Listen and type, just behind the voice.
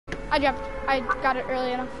I got it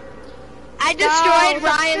early enough. I destroyed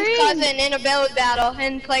Ryan's cousin in a build battle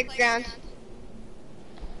in playground.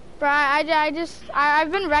 Bro,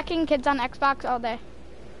 I've been wrecking kids on Xbox all day.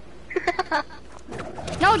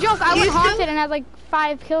 No joke, I went haunted and had like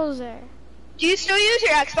 5 kills there. Do you still use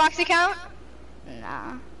your Xbox account?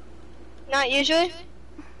 Nah. Not usually?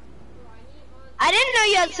 I didn't know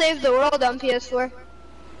you had saved the world on PS4.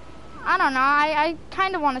 I don't know, I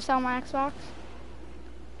kind of want to sell my Xbox.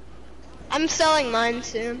 I'm selling mine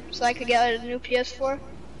soon, so I could get a new PS4.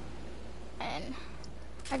 And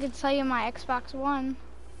I could sell you my Xbox One.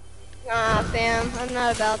 Nah, fam, I'm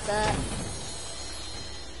not about that.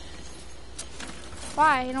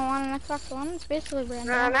 Why? You don't want an Xbox One? It's basically brand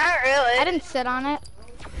new. Nah, not really. I didn't sit on it.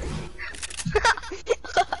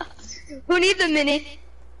 Who needs a mini?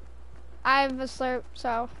 I have a slurp,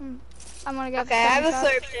 so I'm gonna get. Okay, I have a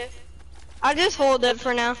slurp too. I'll just hold it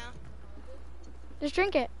for now. Just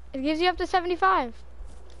drink it. It gives you up to 75.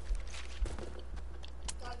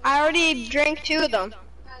 I already drank 2 of them.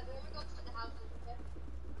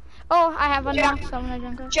 Oh, I have one now, so I'm gonna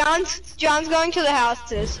drink it. John's going to the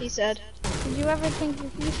houses, he said. Did you ever think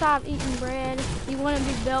if you stop eating bread, you wouldn't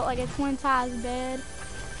be built like a twin-size bed?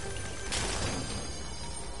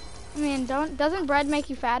 I mean, doesn't bread make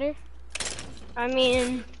you fatter? I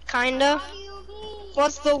mean, kinda.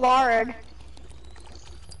 What's the lard?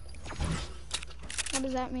 What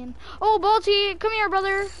does that mean? Oh, Bolty, come here,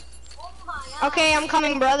 brother. Okay, I'm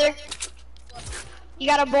coming, brother. You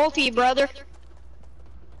got a Bolty, brother.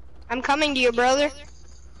 I'm coming to you, brother.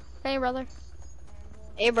 Hey, brother.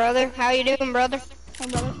 Hey, brother. How you doing, brother? Hey,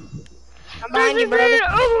 brother. I'm behind you, brother.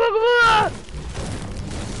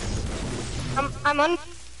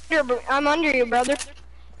 I'm under you, brother.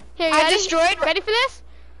 Here, you I ready? destroyed. Ready for this?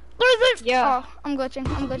 Yeah. Oh, I'm glitching.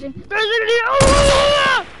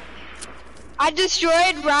 I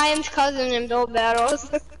destroyed Ryan's cousin in build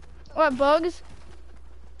battles. What, bugs?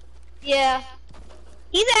 Yeah.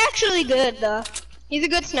 He's actually good, though. He's a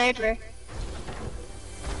good sniper.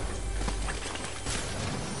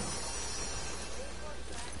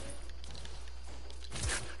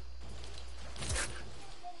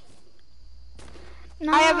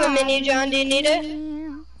 No. I have a mini, John. Do you need it?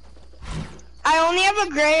 I only have a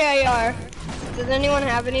gray AR. Does anyone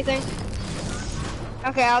have anything?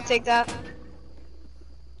 Okay, I'll take that.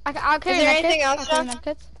 I'll carry Is there medkits. anything else, John?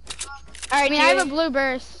 Alright, I I have a blue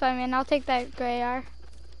burst, so I mean, I'll take that gray AR.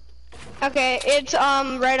 Okay, it's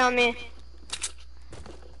right on me.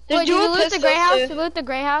 Wait, did you loot the gray house? Did you loot the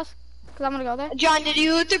gray house? Cause I'm gonna go there. John, did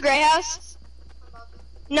you loot the gray house?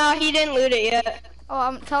 No, he didn't loot it yet.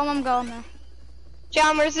 Oh, tell him I'm going there.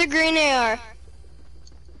 John, where's the green AR?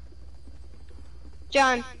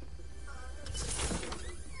 John.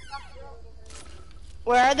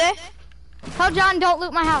 Where are they? Tell John don't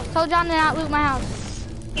loot my house. Tell John to not loot my house.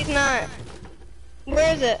 He's not.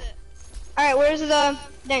 Where is it? Alright, where's the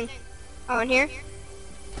thing? Oh, in here?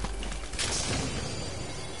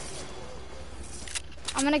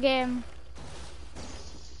 I'm in a game.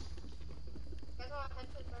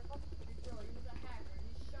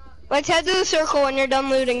 Let's head to the circle when you're done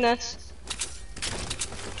looting this.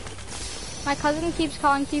 My cousin keeps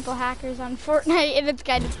calling people hackers on Fortnite, and it's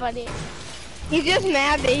kind of funny. He's just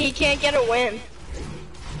mad that he can't get a win.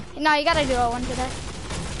 No, you gotta do a one today.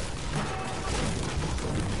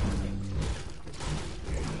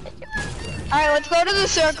 Alright, let's go to the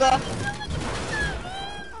circle.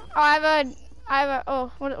 Oh, I have a,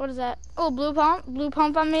 oh, what is that? Oh, blue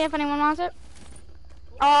pump on me if anyone wants it.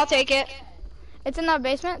 Oh, I'll take it. It's in the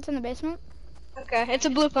basement, Okay, it's a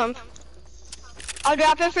blue pump. I'll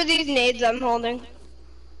drop it for these nades I'm holding.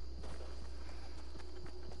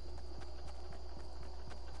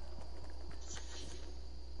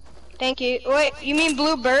 Thank you. Wait, you mean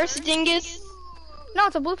blue burst, dingus? No,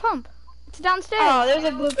 it's a blue pump. It's downstairs. Oh, there's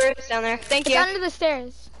a blue burst down there. Thank you. It's under the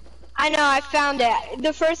stairs. I know, I found it.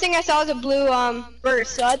 The first thing I saw was a blue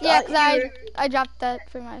burst, so I thought Yeah, cause I dropped that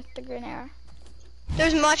for the green arrow.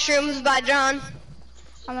 There's mushrooms by John.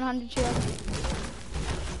 I'm at 100 shield.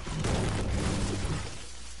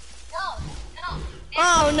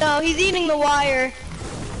 Oh no, he's eating the wire.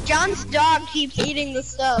 John's dog keeps eating the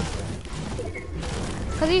stuff.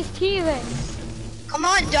 Cause he's teething. Come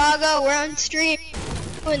on, doggo, we're on stream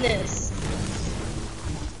doing this.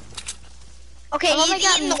 Okay, he's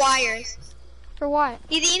eating the wires. For what?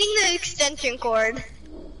 He's eating the extension cord.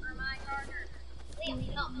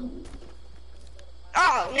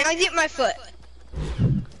 Oh, now he's eating my foot.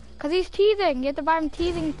 Cause he's teething. You have to buy him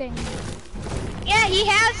teething things. Yeah, he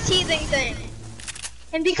has teething things.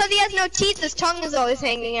 And because he has no teeth, his tongue is always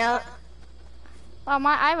hanging out. Well,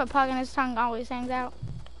 I have a pug and his tongue always hangs out.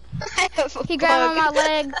 I have a He grabbed bug. on my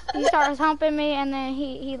leg, he starts humping me, and then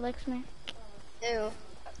he licks me. Ew.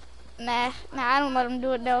 Nah, I don't let him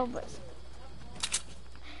do it though, but...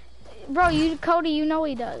 Bro, Cody, you know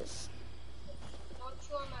he does.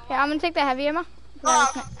 Here, I'm gonna take the heavy ammo.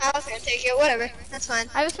 Oh, I was gonna take it. Whatever. That's fine.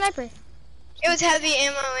 I have a sniper. It was heavy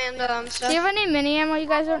ammo and stuff. Do you have any mini ammo you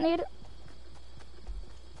guys don't need?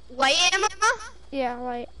 Light ammo? Yeah,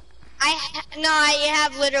 light. I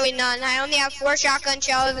have literally none. I only have 4 shotgun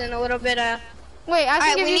shells and a little bit of. Wait, I can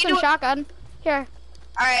Alright, give we you need some to- shotgun. Here,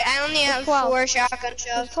 Alright, I only have 12. 4 shotgun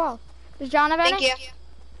shells. there's 12. Does John have any? Thank you.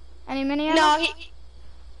 Any mini ammo? No,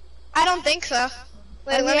 I don't think so.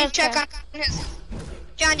 Wait, Oh, let he me has check 10. on his.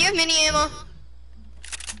 John, do you have mini ammo?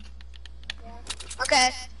 Okay,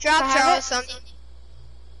 drop I have Charles it. something.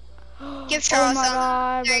 Give Charles Oh my something.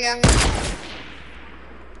 God, There you brother. go.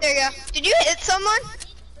 There you go. Did you hit someone?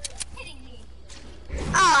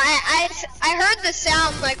 Oh, I heard the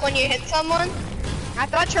sound like when you hit someone. I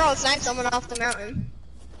thought Charles sniped someone off the mountain.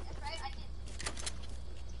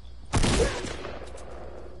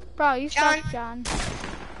 Bro, you John. suck, John.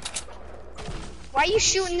 Why are you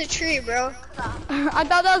shooting the tree, bro? I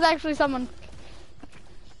thought that was actually someone.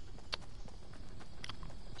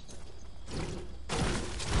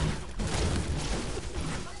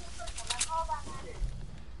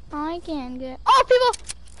 I can get. Oh, people!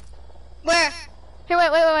 Where? Here, wait.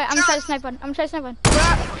 I'm gonna try to snipe one. Where?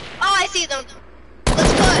 Oh, I see them.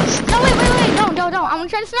 Let's push. No, wait. Don't. I'm gonna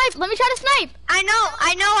try to snipe. Let me try to snipe. I know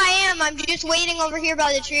I am. I'm just waiting over here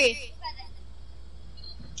by the tree.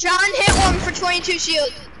 John hit one for 22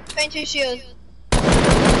 shield. 22 shield. Be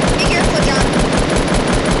careful, John.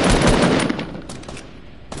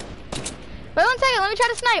 Wait 1 second. Let me try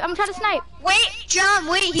to snipe. I'm gonna try to snipe. Wait, John,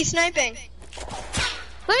 wait, he's sniping.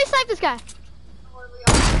 Let me snipe this guy.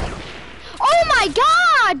 Oh my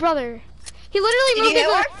God, brother! He literally Did moved you hit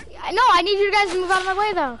into. No, I need you guys to move out of my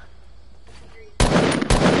way, though.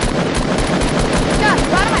 God,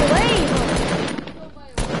 move out of my way.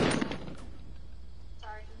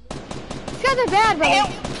 These guys are bad, brother.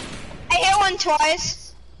 I hit one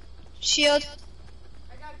twice. Shield.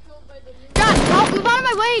 John, move out of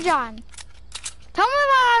my way, John. Tell him to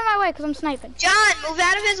move out of my way, cause I'm sniping. John, move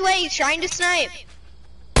out of his way. He's trying to snipe.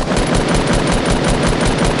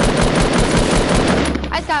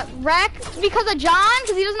 I just got wrecked because of John,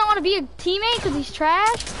 because he doesn't want to be a teammate, because he's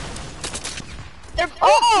trash.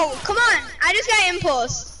 Oh, come on. I just got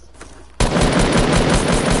impulse.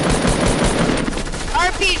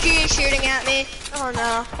 RPG is shooting at me. Oh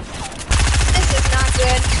no. This is not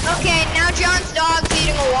good. Okay, now John's dog's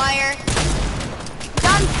eating a wire.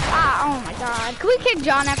 Oh my God. Can we kick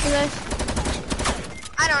John after this?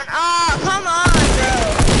 I don't. Oh, come on, bro.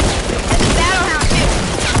 It's a battle hound, too.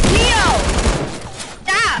 Neo!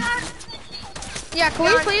 Stop! Yeah, can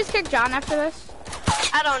we please kick John after this?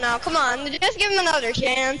 I don't know. Come on, just give him another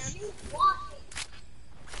chance.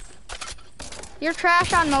 You're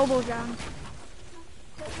trash on mobile, John.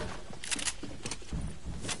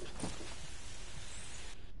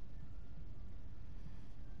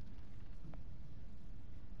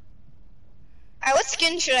 Alright, what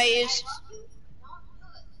skin should I use?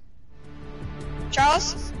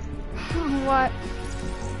 Charles? What?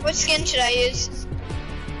 What skin should I use?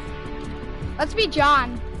 Let's be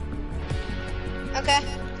John. Okay.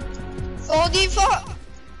 Full default?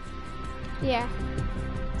 Yeah.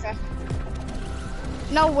 Okay.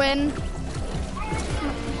 No win.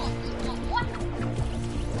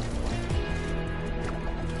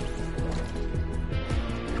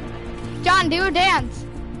 John, do a dance.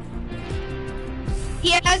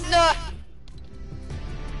 He has the...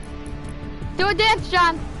 Do a dance,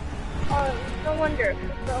 John. Oh, no wonder.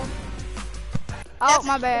 So, Oh,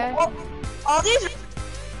 my bad. all these...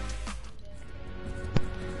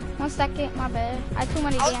 1 second, my bad. I had too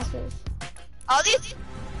many dances. All these...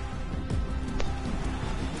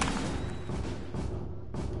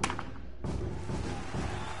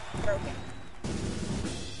 Okay.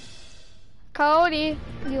 Cody,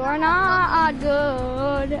 you are not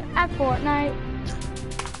good at Fortnite.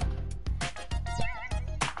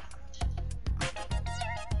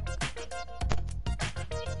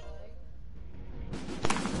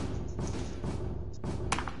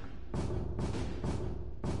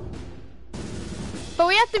 But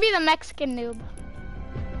we have to be the Mexican noob.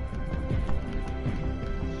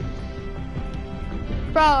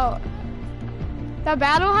 Bro, the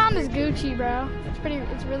battle hound is Gucci, bro. It's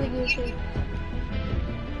really Gucci.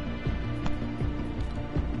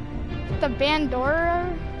 The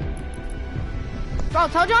Bandora. Bro,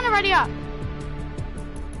 tell John to ready up.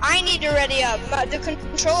 I need to ready up. The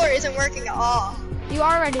controller isn't working at all. You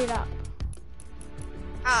are ready up.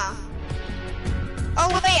 Oh. Oh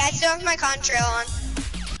wait, I still have my contrail on.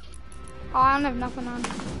 Oh, I don't have nothing on.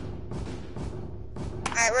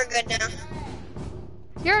 Alright, we're good now.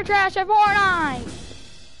 You're trash at Fortnite!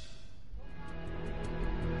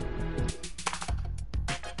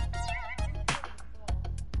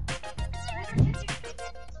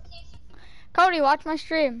 Cody, watch my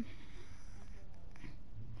stream.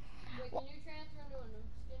 Wait, can you transfer into a new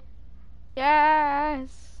skin? Yes.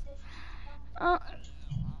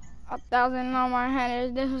 1,000 on my head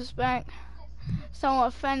is disrespect. So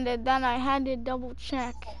offended that I had to double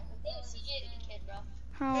check.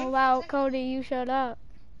 How about Cody, you shut up.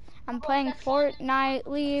 I'm playing Fortnite,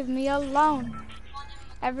 leave me alone.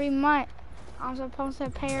 Every month, I'm supposed to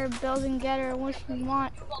pay her bills and get her what she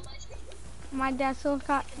want. My dad still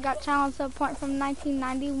got child support from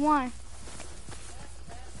 1991.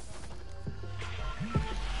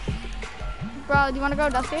 Bro, do you want to go,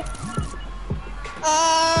 Dusty?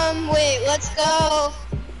 Wait, let's go.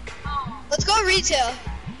 Let's go retail.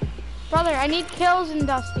 Brother, I need kills in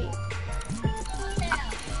Dusty.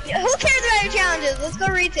 Who cares about your challenges? Let's go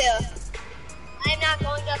retail. I'm not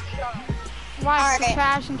going Dusty Girl. Why? All right.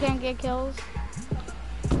 Trash and can't get kills.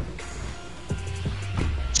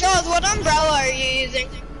 Charles, what umbrella are you using?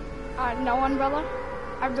 No umbrella.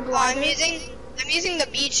 I have the glider. I'm using the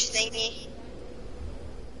beach thingy.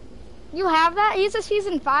 You have that? He's a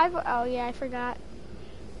season 5. Oh yeah, I forgot.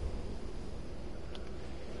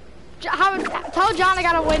 Tell John I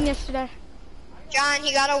got a win yesterday. John,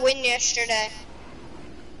 he got a win yesterday.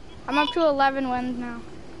 I'm up to 11 wins now.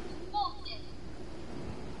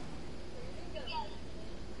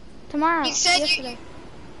 Tomorrow. He said yesterday.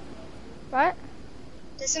 What?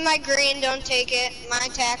 This is my green, don't take it. My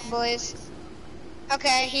attack, boys.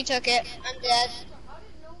 Okay, he took it. I'm dead.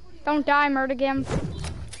 Don't die, murder game.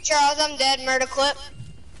 Charles, I'm dead. Murder clip.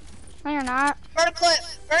 No, you're not. Murder clip.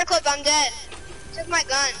 Murder clip, I'm dead. Took my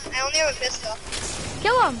gun. I only have a pistol.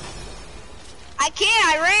 Kill him. I can't,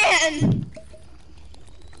 I ran.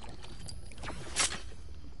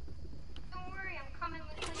 Don't worry, I'm coming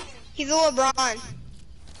with Clinger. He's a LeBron.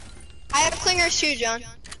 I have clingers too, John.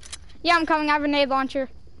 Yeah, I'm coming. I have a nade launcher.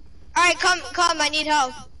 Alright, come, I need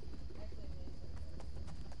help.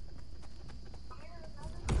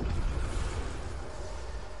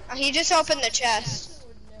 Oh, he just opened the chest.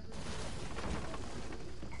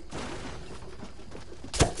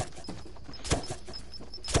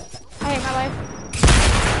 I hate my life.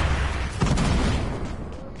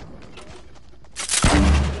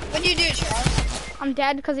 What'd you do, Charles? I'm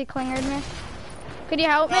dead because he clingered me. Could you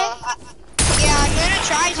help me? Yeah, I'm gonna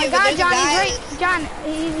try to, but there's John, a guy.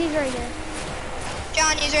 he's right there.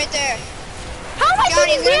 John, he's right there. How am I John,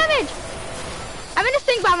 taking he's damage? I'm in a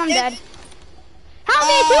stink bomb. I'm Dude. dead. Help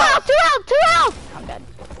me! 2 health! 2 health! 2 health! I'm dead.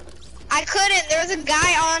 I couldn't. There was a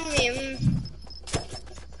guy on me.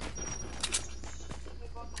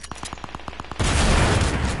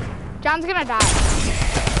 John's gonna die.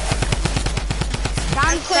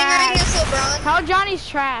 I'm John's clingering trash. this LeBron. Tell Johnny's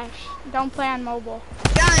trash. Don't play on mobile.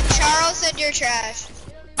 John, Charles said you're trash.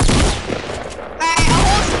 Alright, I'll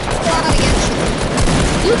hold squad against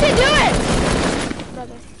You can do it!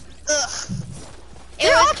 Brother. you. Ugh. It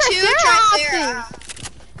You're was ultra 2 zero Tricera.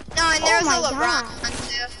 No, and there was my a LeBron God. one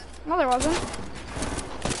too. No, there wasn't.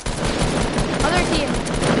 Other team.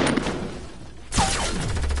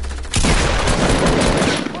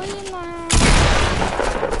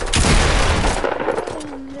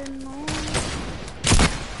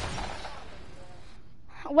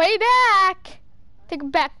 Way back. Take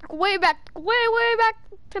it back. Way back. Way back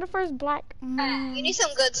to the first black. You need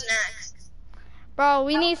some good snacks. Bro,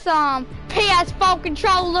 we need some PS4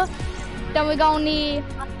 controller. Then we're gonna need...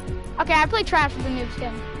 Okay, I play trash with the noob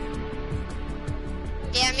skin.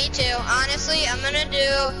 Yeah, me too. Honestly, I'm gonna do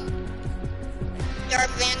Dark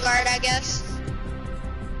Vanguard, I guess.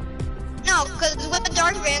 No, because with the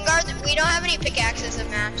Dark Vanguard, we don't have any pickaxes in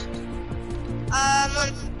match.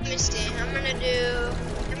 Let me see. I'm gonna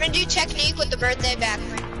do Technique with the birthday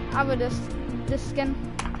backbling. How about this skin?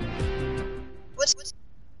 What's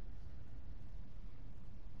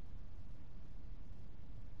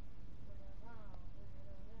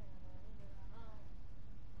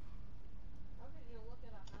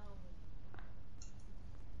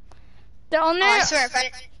The only I swear, if I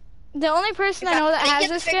the only person I know that has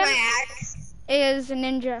this pick skin my axe. is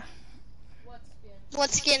Ninja. What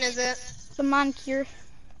skin is it? The Moncure.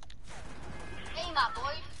 Hey, my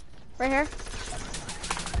boy. Right here.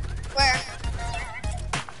 Where?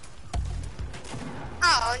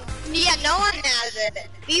 Oh, yeah, no one has it.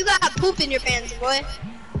 You got poop in your pants, boy.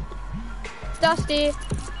 Dusty.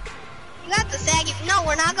 You got the saggy. No,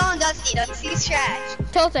 we're not going Dusty. Dusty's trash.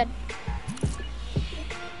 Tilted.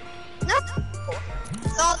 No.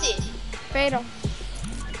 Salty. Fatal.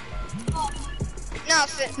 No,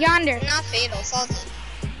 Yonder. not fatal. Salty.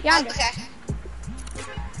 Yonder. Okay.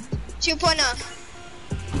 2.0.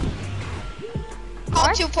 Call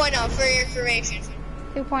What? 2.0 for your information.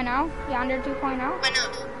 2.0? Yonder 2.0? Why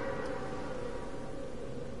not?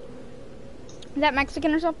 Is that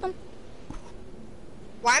Mexican or something?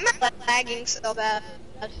 Why am I lagging so bad?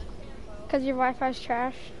 Because your Wi-Fi's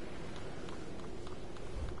trash.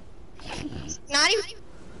 Not even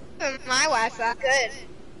my Wi-Fi. Good.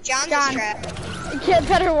 John's John. is trash. Get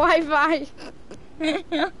better Wi-Fi.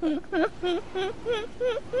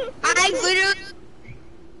 I literally.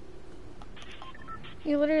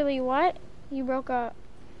 You literally what? You broke up.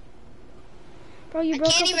 Bro, you broke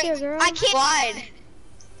up with your girl? I can't glide.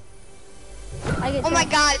 I get Oh my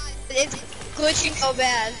trapped. god, it's glitching so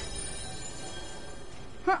bad.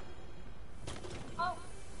 Huh.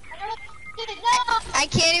 I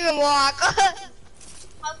can't even walk.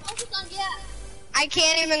 I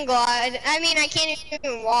can't even glide. I mean, I can't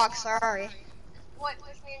even walk, sorry. What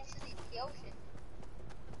pushed me into the ocean?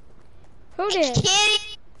 Who I did?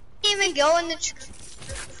 can't even go in the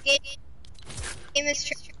game.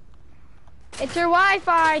 It's your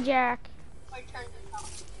Wi-Fi, Jack.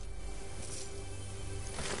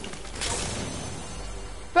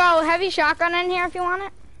 Bro, heavy shotgun in here if you want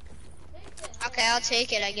it. Okay, I'll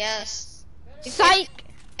take it, I guess. Psych!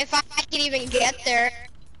 If I can even get there.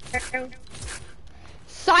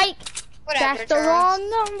 Psych! Whatever, That's the wrong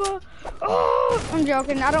number. Oh, I'm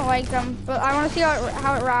joking. I don't like them, but I want to see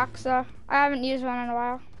how it rocks. I haven't used one in a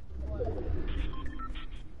while.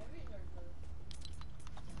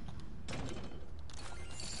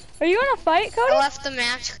 Are you in a fight, Cody? I left the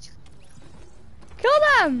match. Kill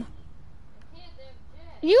them!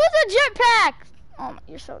 Use a jetpack! Oh,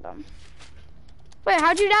 you're so dumb. Wait,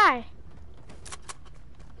 how'd you die?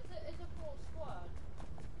 It's a full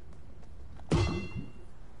squad.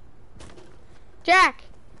 Jack!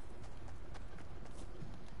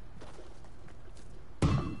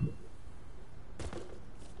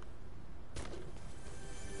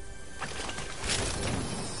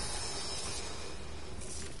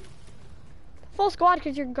 Full squad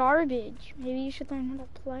because you're garbage. Maybe you should learn how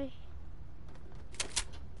to play.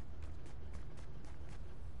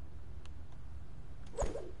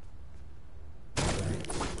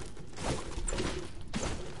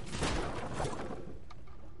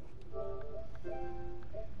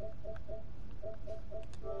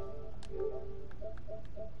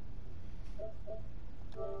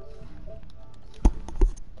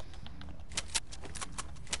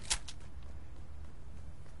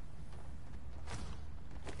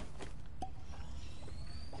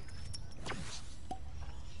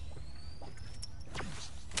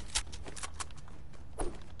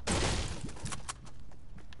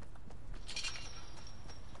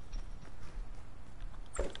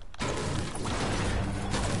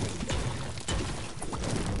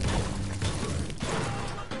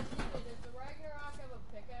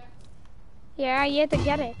 Yeah, you have to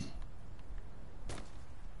get it.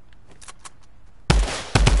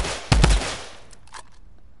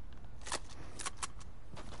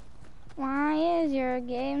 Why is your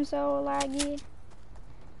game so laggy?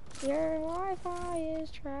 Your Wi-Fi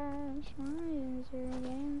is trash. Why is your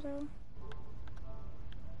game so...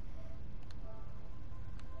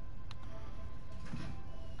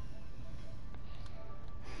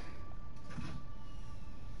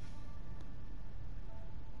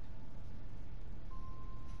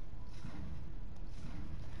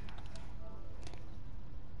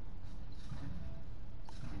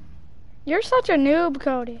 You're such a noob,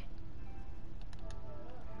 Cody.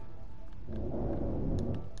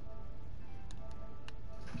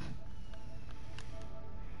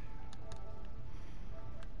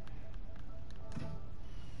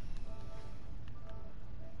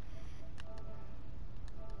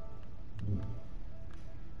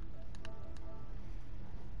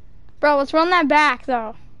 Bro, let's run that back,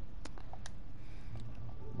 though.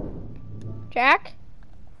 Jack?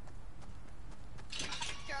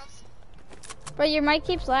 But your mic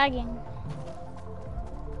keeps lagging.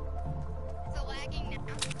 Is it lagging now?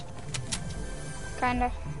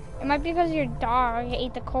 Kinda. It might be because your dog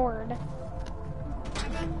ate the cord.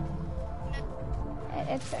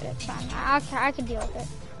 It's good, it's fine. I can deal with it.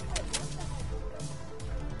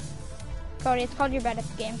 Cody, it's called your bed at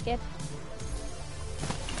the game, kid.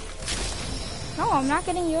 No, I'm not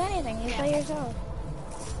getting you anything. You play yourself.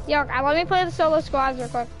 Yo, let me play the solo squads real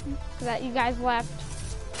quick. That you guys left.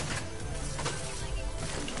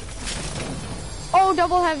 Oh,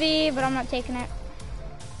 double heavy, but I'm not taking it.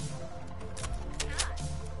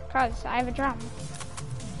 Cause I have a drum.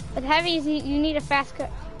 With heavies, you need a fast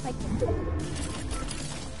cut. Like,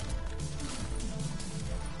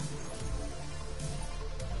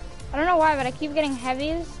 I don't know why, but I keep getting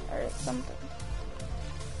heavies or something.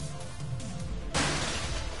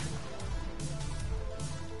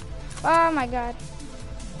 Oh my god.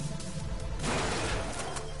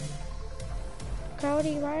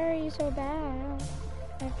 Cody, why are you so bad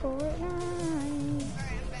at Fortnite?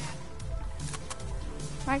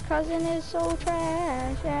 My cousin is so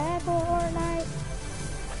trash at Fortnite.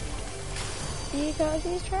 Because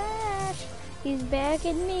he's trash. He's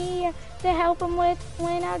begging me to help him win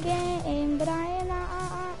a game, but I am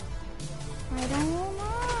not. I don't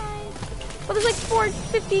mind. But there's like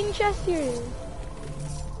 15 chests here.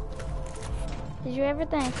 Did you ever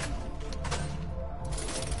think?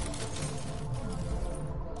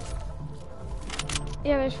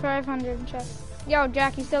 Yeah, there's 500 chests. Yo,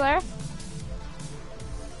 Jack, you still there?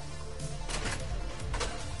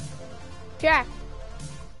 Jack.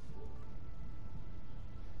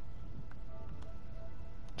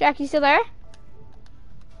 Jack, you still there?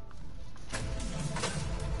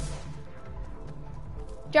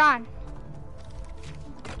 John.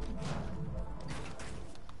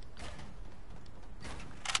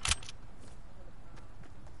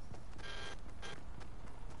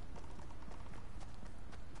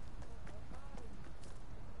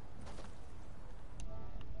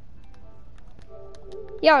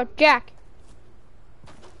 Yo, Jack.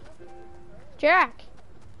 Jack.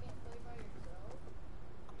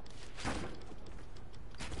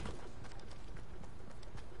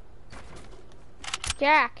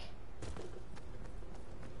 Jack.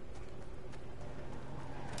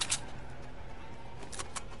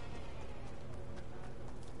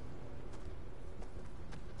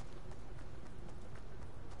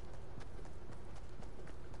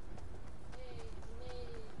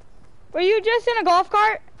 Were you just in a golf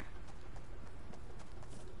cart?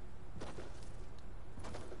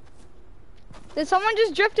 Did someone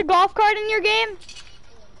just drift a golf cart in your game?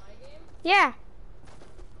 Yeah.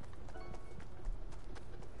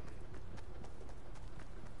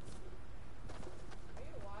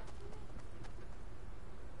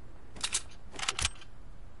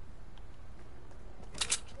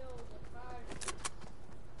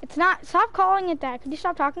 It's not. Stop calling it that. Could you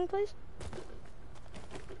stop talking, please?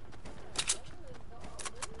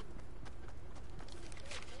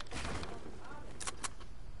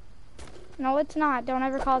 No, it's not. Don't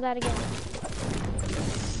ever call that again.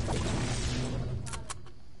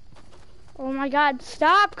 Oh my god,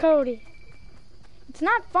 stop, Cody. It's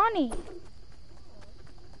not funny.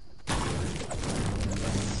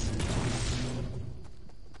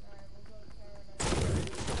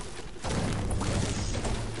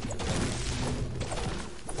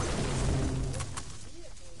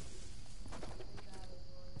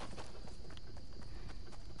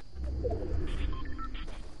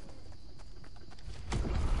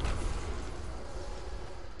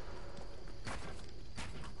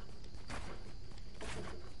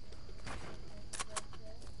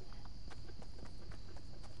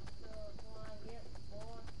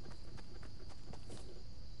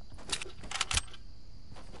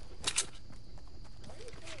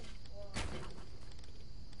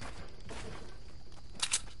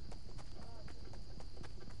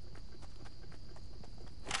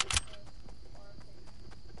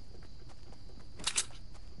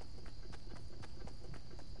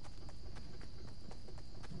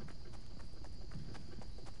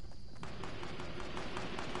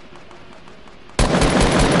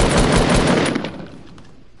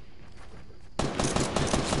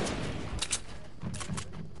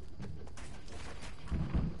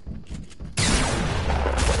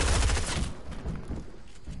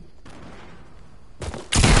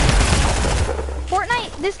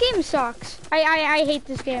 This game sucks. I hate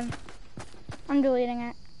this game. I'm deleting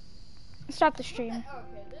it. Stop the stream.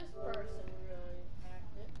 Okay, this person really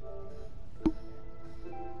hacked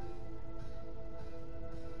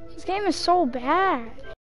it. This game is so bad.